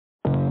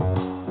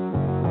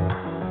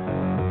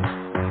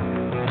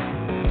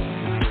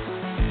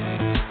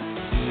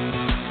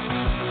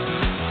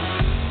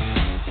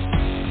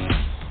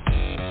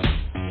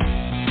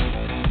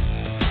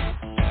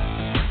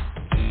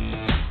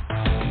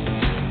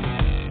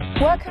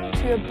Welcome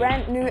to a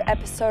brand new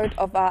episode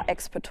of our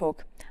Expert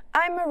Talk.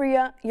 I'm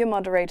Maria, your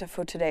moderator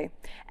for today.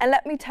 And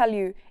let me tell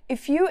you,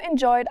 if you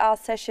enjoyed our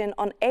session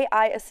on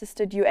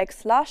AI-assisted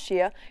UX last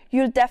year,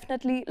 you'll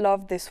definitely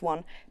love this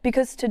one,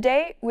 because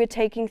today we're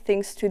taking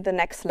things to the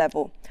next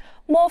level.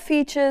 More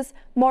features,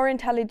 more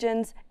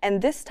intelligence,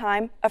 and this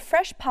time a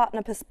fresh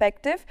partner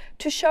perspective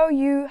to show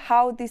you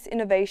how these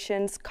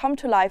innovations come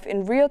to life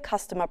in real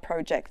customer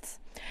projects.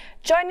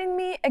 Joining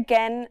me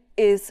again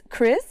is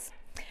Chris,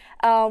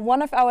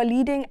 one of our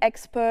leading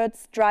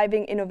experts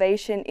driving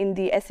innovation in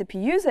the SAP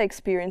user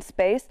experience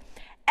space.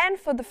 And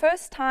for the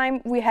first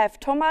time, we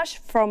have Tuomas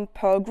from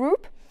Pearl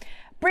Group,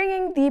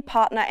 bringing the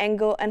partner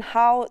angle and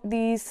how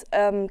these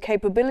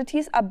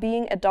capabilities are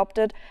being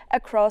adopted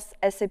across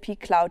SAP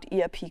Cloud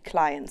ERP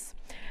clients.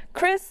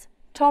 Chris,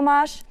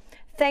 Tuomas,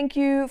 thank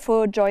you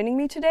for joining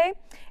me today.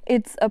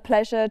 It's a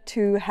pleasure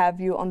to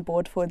have you on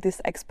board for this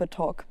expert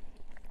talk.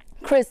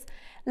 Chris,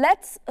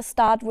 let's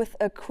start with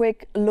a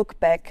quick look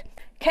back.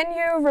 Can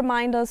you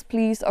remind us,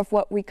 please, of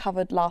what we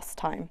covered last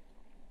time?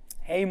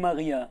 Hey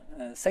Maria,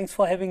 thanks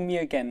for having me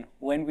again.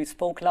 When we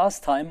spoke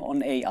last time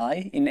on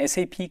AI in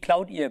SAP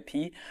Cloud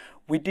ERP,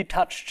 we did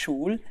touch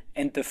Joule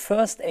and the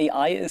first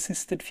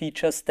AI-assisted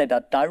features that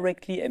are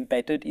directly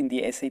embedded in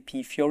the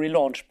SAP Fiori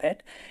Launchpad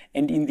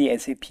and in the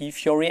SAP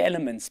Fiori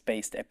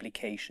Elements-based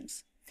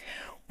applications.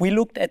 We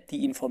looked at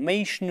the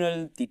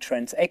informational, the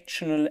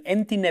transactional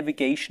and the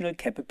navigational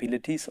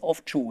capabilities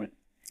of Joule.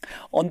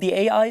 On the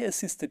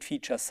AI-assisted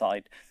feature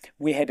side,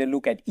 we had a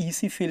look at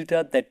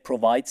EasyFilter that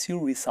provides you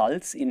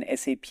results in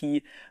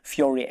SAP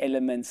Fiori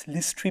Elements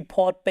list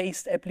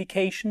report-based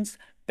applications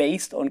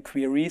based on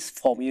queries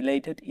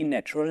formulated in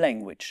natural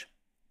language.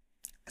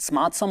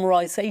 Smart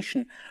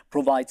Summarization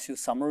provides you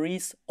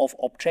summaries of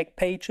object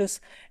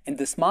pages, and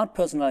the smart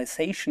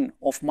personalization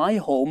of My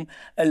Home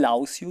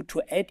allows you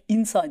to add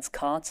insights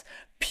cards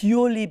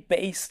purely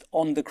based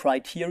on the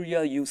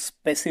criteria you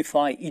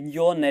specify in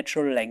your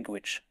natural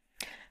language.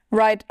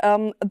 Right,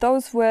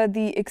 those were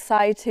the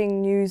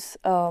exciting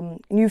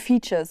new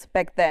features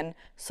back then.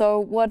 So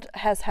what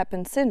has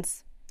happened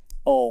since?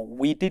 Oh,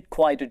 we did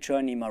quite a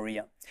journey,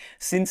 Maria.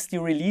 Since the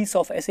release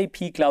of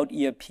SAP Cloud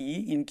ERP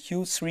in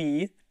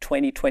Q3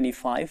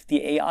 2025,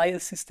 the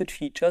AI-assisted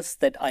features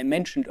that I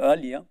mentioned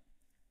earlier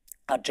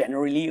are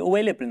generally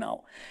available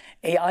now.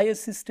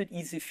 AI-assisted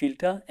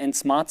EasyFilter and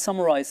Smart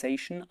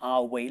Summarization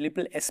are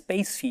available as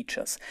base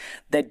features.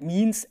 That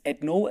means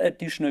at no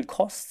additional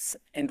costs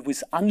and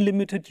with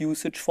unlimited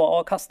usage for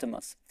our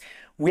customers.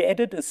 We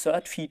added a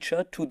third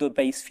feature to the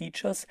base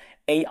features,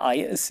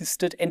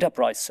 AI-assisted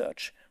enterprise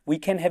search. We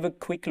can have a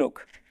quick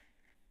look.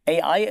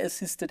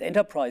 AI-assisted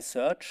enterprise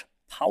search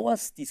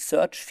powers the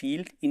search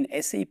field in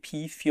SAP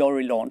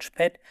Fiori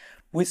Launchpad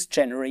with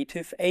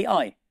generative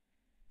AI.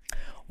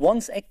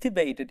 Once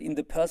activated in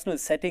the personal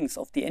settings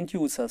of the end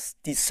users,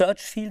 the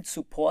search field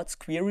supports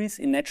queries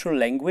in natural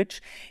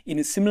language in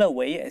a similar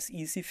way as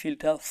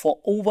EasyFilter for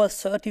over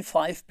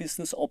 35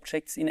 business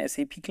objects in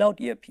SAP Cloud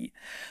ERP.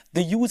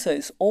 The user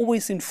is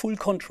always in full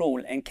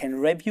control and can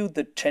review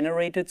the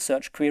generated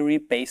search query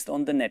based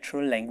on the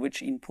natural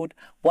language input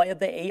via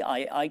the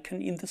AI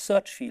icon in the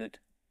search field.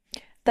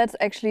 That's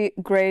actually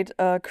great,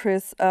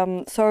 Chris.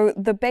 So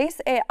the base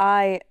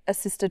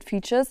AI-assisted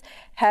features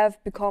have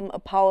become a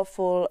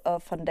powerful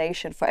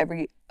foundation for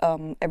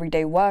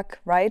everyday work,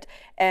 right?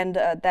 And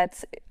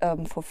that's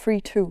for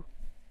free too.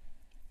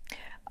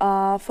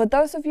 For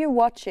those of you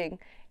watching,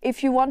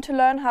 if you want to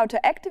learn how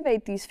to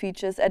activate these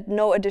features at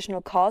no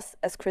additional cost,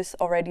 as Chris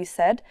already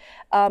said,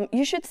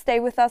 you should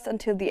stay with us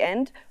until the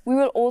end. We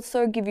will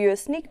also give you a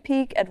sneak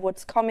peek at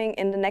what's coming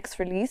in the next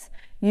release.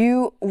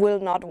 You will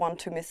not want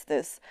to miss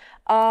this.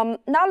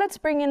 Now let's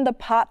bring in the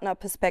partner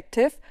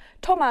perspective.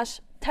 Tuomas,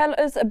 tell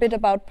us a bit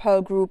about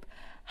Pearl Group.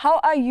 How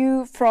are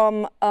you,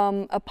 from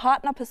a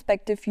partner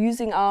perspective,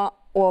 using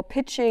or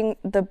pitching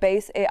the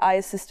base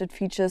AI-assisted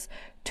features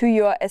to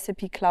your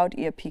SAP Cloud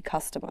ERP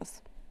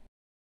customers?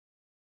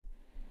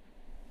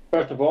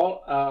 First of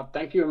all,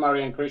 thank you,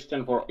 Maria and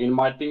Christian, for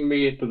inviting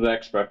me to the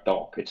expert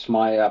talk. It's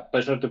my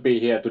pleasure to be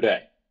here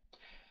today.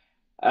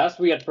 As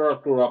we at Pearl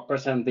Group are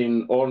present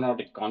in all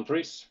Nordic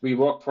countries, we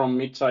work from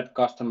mid-sized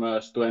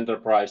customers to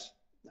enterprise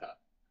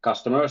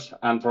customers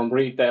and from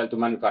retail to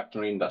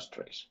manufacturing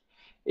industries.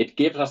 It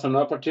gives us an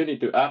opportunity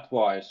to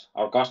advise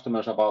our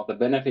customers about the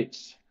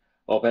benefits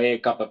of AI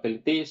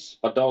capabilities,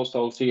 but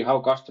also see how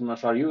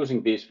customers are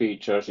using these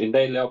features in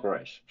daily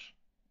operations.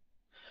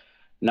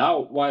 Now,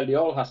 while the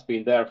all has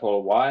been there for a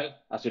while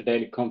as a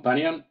daily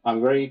companion,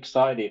 I'm very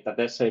excited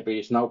that SAP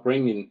is now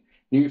bringing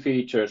new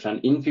features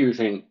and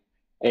infusing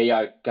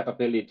AI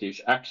capabilities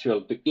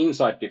actually to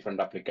inside different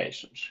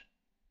applications.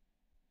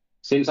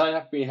 Since I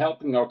have been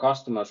helping our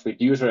customers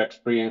with user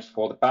experience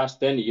for the past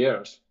 10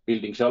 years,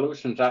 building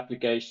solutions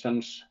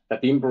applications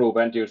that improve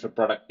end user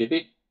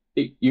productivity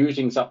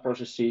using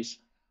sub-processes,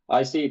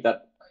 I see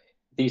that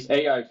these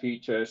AI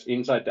features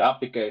inside the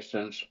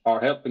applications are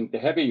helping the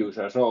heavy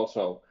users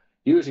also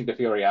using the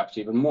Fiori apps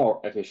even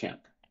more efficient.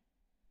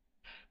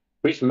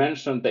 Chris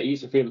mentioned the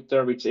easy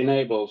filter, which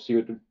enables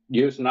you to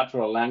use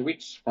natural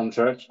language from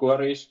search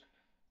queries.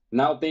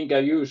 Now think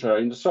a user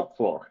in the shop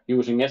floor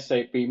using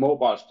SAP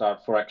Mobile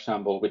Start, for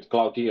example, with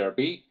Cloud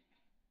ERP,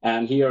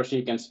 and he or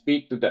she can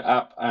speak to the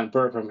app and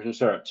perform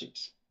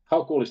searches.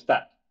 How cool is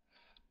that?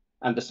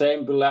 And the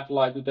same will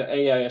apply to the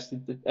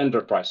AI-assisted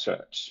enterprise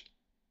search.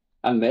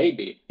 And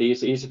maybe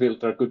this easy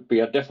filter could be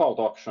a default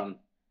option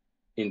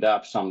in the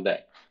app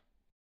someday.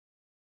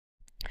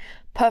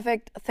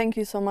 Perfect. Thank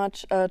you so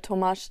much,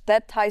 Tuomas.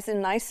 That ties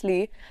in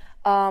nicely.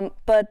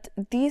 But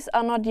these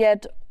are not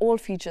yet all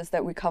features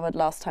that we covered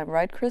last time,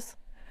 right, Chris?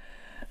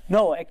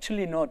 No,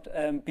 actually not.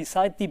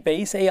 Beside the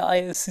base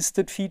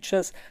AI-assisted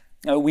features,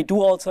 we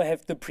do also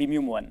have the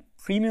premium one.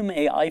 Premium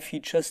AI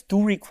features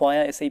do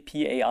require SAP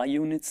AI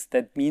units.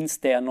 That means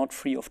they are not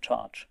free of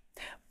charge.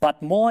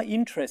 But more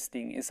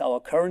interesting is our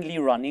currently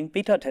running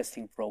beta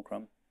testing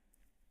program.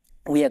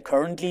 We are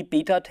currently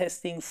beta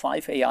testing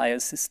 5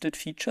 AI-assisted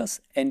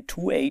features and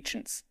 2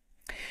 agents.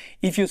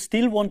 If you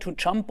still want to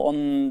jump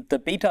on the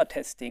beta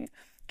testing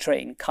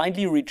train,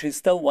 kindly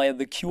register via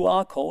the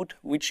QR code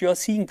which you are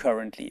seeing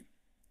currently.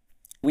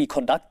 We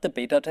conduct the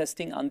beta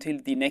testing until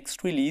the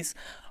next release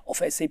of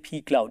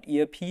SAP Cloud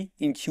ERP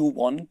in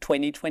Q1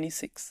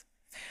 2026.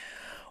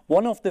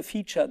 One of the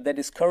features that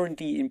is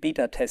currently in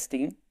beta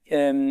testing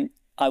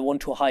I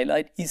want to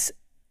highlight is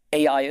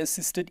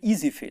AI-assisted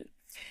Easy Fill.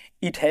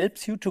 It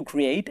helps you to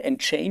create and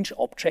change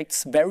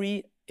objects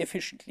very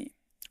efficiently.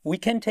 We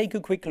can take a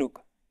quick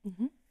look.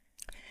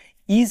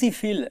 Easy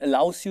Fill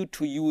allows you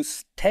to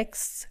use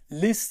texts,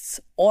 lists,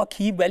 or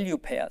key value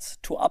pairs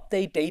to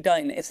update data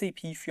in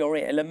SAP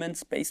Fiori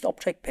Elements-based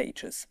object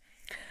pages.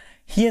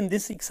 Here in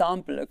this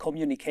example, a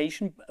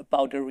communication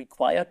about a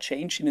required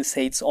change in a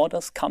sales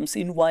orders comes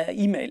in via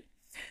email.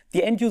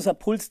 The end user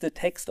pulls the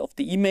text of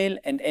the email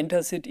and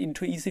enters it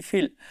into Easy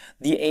Fill.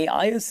 The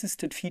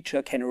AI-assisted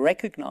feature can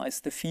recognize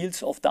the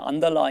fields of the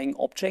underlying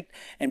object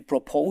and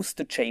propose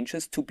the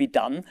changes to be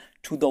done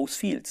to those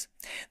fields.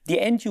 The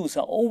end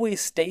user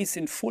always stays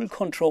in full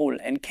control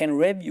and can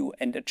review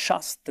and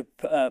adjust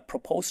the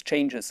proposed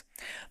changes.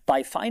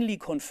 By finally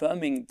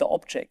confirming the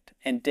object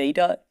and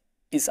data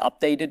is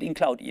updated in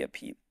Cloud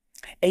ERP.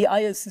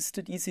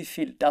 AI-assisted Easy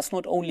Fill does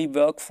not only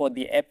work for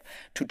the app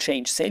to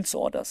change sales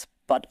orders,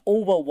 but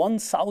over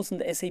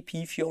 1,000 SAP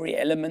Fiori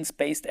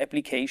Elements-based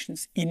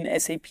applications in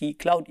SAP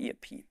Cloud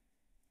ERP.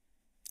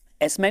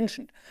 As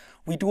mentioned,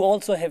 we do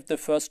also have the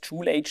first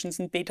Joule agents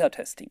in beta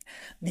testing.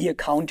 The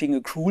accounting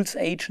accruals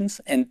agent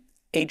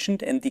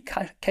and the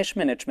cash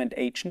management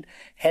agent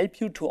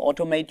help you to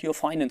automate your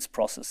finance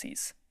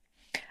processes.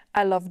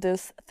 I love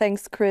this.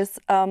 Thanks, Chris.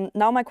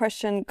 Now my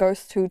question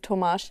goes to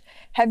Tuomas.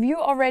 Have you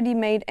already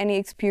made any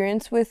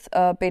experience with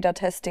beta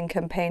testing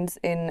campaigns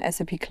in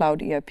SAP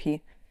Cloud ERP?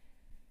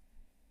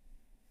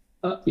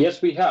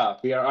 Yes, we have.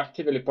 We are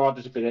actively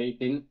participating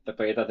in the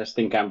beta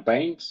testing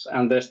campaigns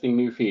and testing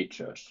new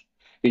features.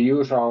 We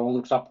use our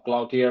own SAP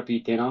Cloud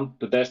ERP tenant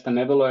to test and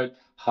evaluate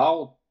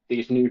how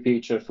these new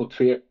features would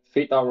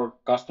fit our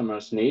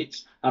customers'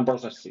 needs and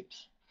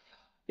processes.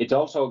 It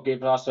also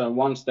gives us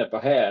one step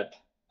ahead,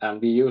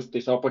 and we use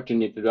this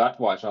opportunity to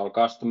advise our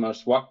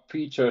customers what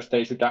features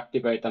they should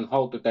activate and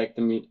how to take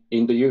them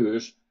into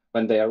use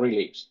when they are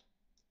released.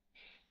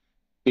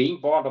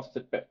 Being part of the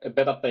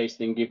beta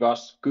testing gives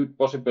us good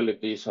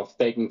possibilities of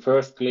taking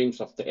first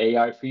glimpse of the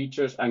AI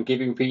features and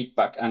giving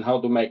feedback on how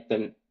to make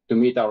them to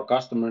meet our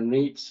customer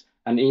needs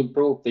and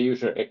improve the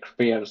user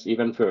experience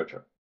even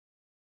further.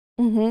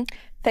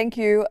 Thank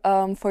you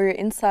for your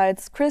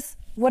insights. Chris,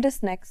 what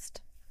is next?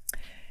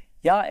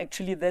 Yeah,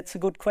 actually, that's a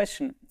good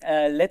question.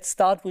 Let's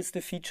start with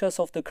the features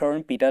of the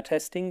current beta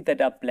testing that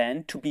are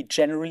planned to be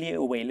generally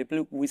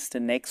available with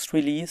the next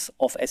release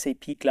of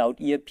SAP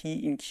Cloud ERP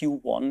in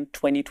Q1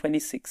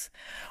 2026.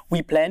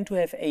 We plan to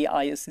have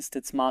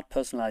AI-assisted smart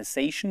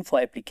personalization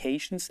for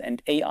applications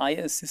and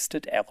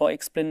AI-assisted error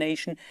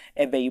explanation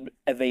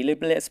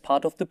available as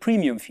part of the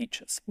premium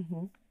features.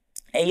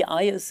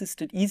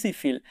 AI-assisted Easy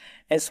Fill,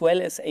 as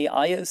well as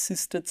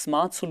AI-assisted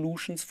smart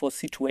solutions for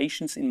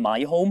situations in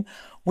my home,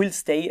 will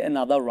stay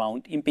another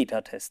round in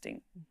beta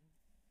testing.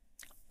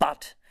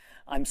 But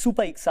I'm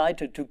super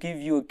excited to give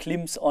you a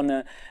glimpse on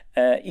an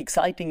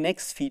exciting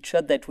next feature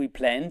that we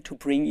plan to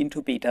bring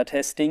into beta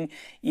testing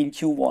in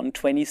Q1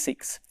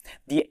 26,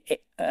 the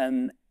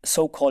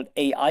so-called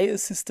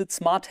AI-assisted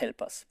smart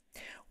helpers.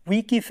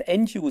 We give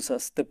end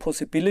users the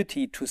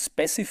possibility to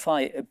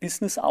specify a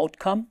business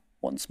outcome,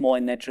 once more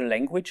in natural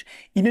language,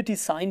 in a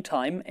design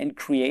time and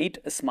create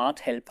a smart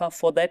helper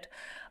for that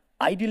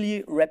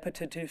ideally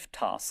repetitive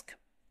task.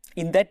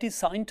 In that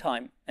design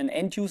time, an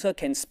end user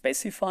can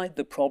specify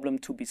the problem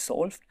to be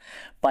solved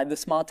by the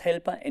smart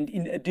helper and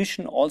in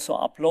addition also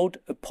upload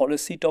a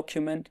policy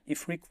document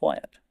if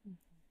required.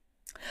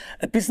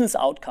 A business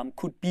outcome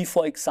could be,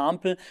 for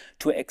example,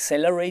 to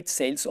accelerate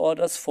sales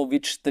orders for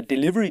which the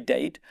delivery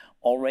date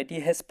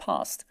already has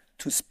passed,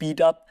 to speed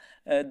up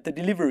the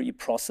delivery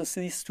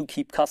processes to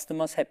keep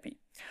customers happy.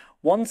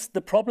 Once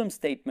the problem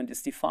statement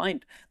is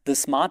defined, the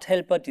Smart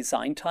Helper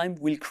design time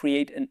will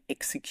create an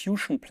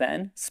execution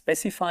plan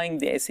specifying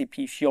the SAP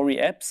Fiori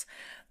apps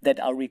that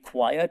are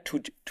required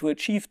to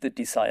achieve the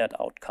desired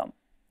outcome.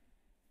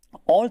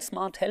 All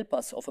Smart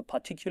Helpers of a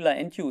particular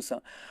end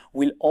user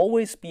will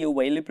always be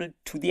available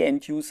to the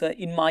end user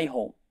in My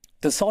Home.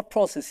 The thought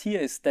process here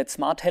is that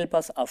Smart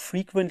Helpers are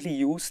frequently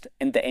used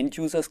and the end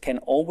users can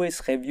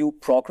always review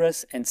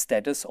progress and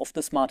status of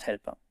the Smart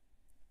Helper.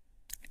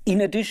 In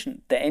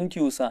addition, the end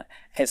user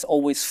has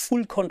always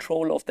full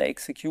control of the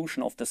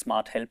execution of the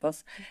Smart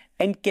Helpers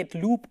and get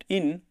looped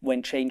in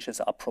when changes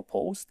are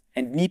proposed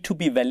and need to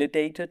be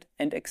validated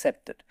and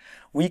accepted.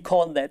 We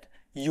call that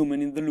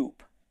human in the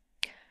loop.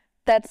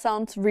 That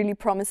sounds really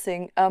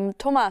promising.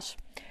 Tuomas,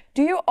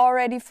 do you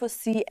already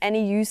foresee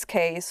any use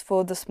case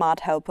for the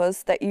Smart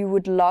Helpers that you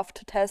would love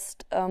to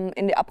test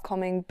in the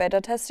upcoming beta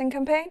testing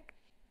campaign?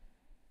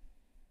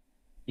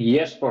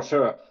 Yes, for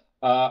sure.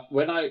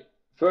 When I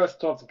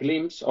first got a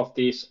glimpse of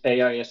this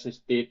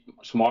AI-assisted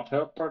Smart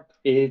Helper,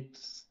 it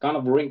kind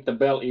of rang the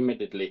bell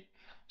immediately.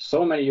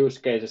 So many use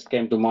cases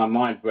came to my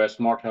mind where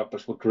Smart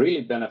Helpers would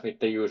really benefit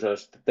the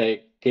users to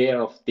take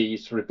care of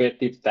these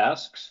repetitive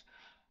tasks,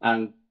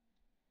 and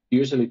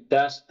usually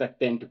tasks that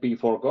tend to be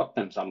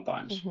forgotten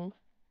sometimes.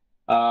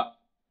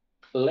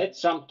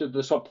 Let's jump to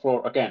the shop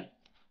floor again.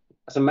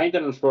 As a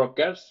maintenance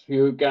workers,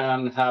 you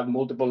can have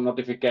multiple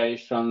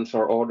notifications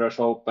or orders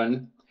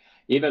open,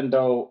 even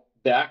though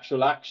the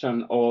actual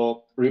action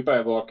or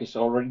repair work is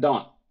already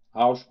done,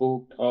 house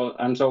booked,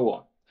 and so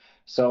on.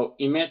 So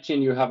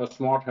imagine you have a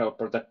Smart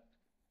Helper that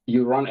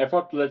you run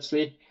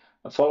effortlessly,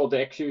 follow the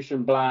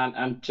execution plan,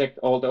 and check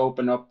all the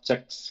open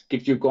objects,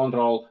 gives you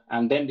control,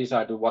 and then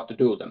decide what to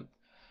do them.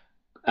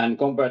 And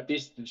compare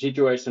this to the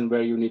situation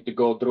where you need to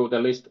go through the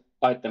list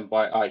item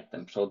by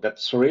item. So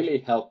that's really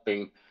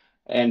helping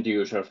end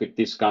users with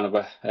this kind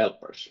of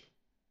helpers.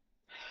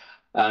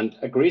 And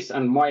Chris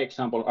and my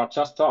example are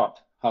just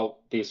taught how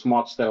the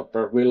Smart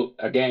Helper will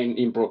again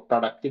improve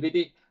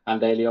productivity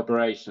and daily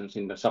operations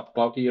in the SAP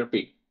Cloud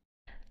ERP.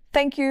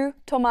 Thank you,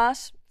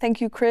 Tuomas.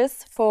 Thank you,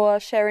 Chris, for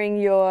sharing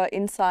your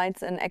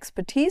insights and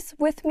expertise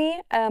with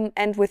me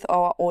and with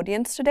our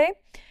audience today.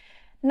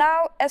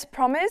 Now, as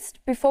promised,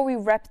 before we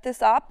wrap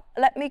this up,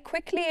 let me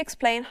quickly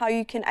explain how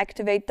you can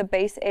activate the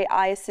base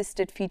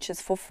AI-assisted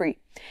features for free.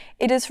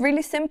 It is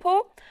really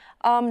simple.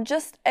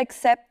 Just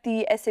accept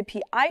the SAP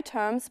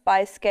iTerms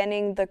by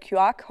scanning the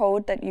QR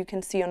code that you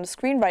can see on the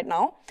screen right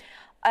now.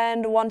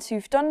 And once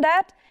you've done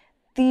that,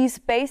 these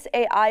base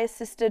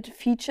AI-assisted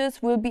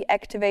features will be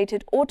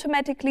activated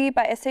automatically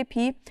by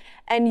SAP,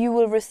 and you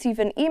will receive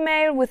an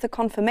email with a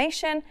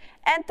confirmation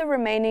and the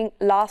remaining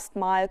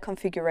last-mile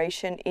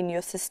configuration in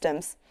your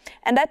systems.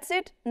 And that's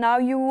it. Now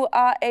you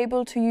are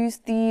able to use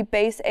the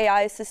base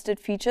AI-assisted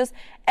features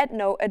at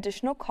no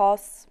additional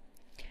costs.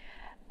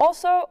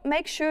 Also,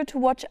 make sure to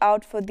watch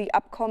out for the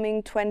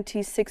upcoming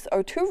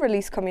 2602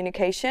 release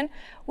communication,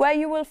 where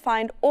you will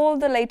find all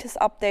the latest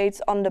updates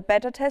on the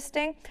beta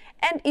testing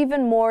and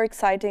even more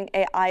exciting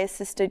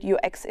AI-assisted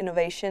UX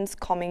innovations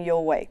coming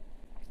your way.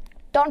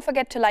 Don't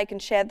forget to like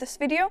and share this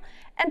video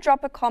and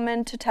drop a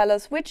comment to tell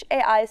us which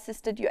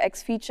AI-assisted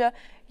UX feature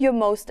you're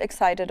most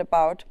excited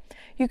about.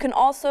 You can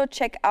also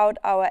check out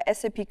our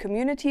SAP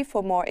community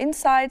for more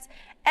insights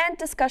and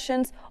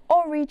discussions,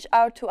 or reach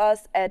out to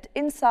us at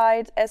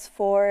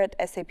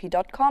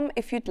insights4@sap.com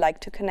if you'd like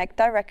to connect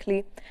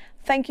directly.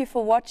 Thank you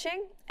for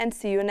watching and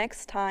see you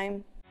next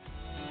time.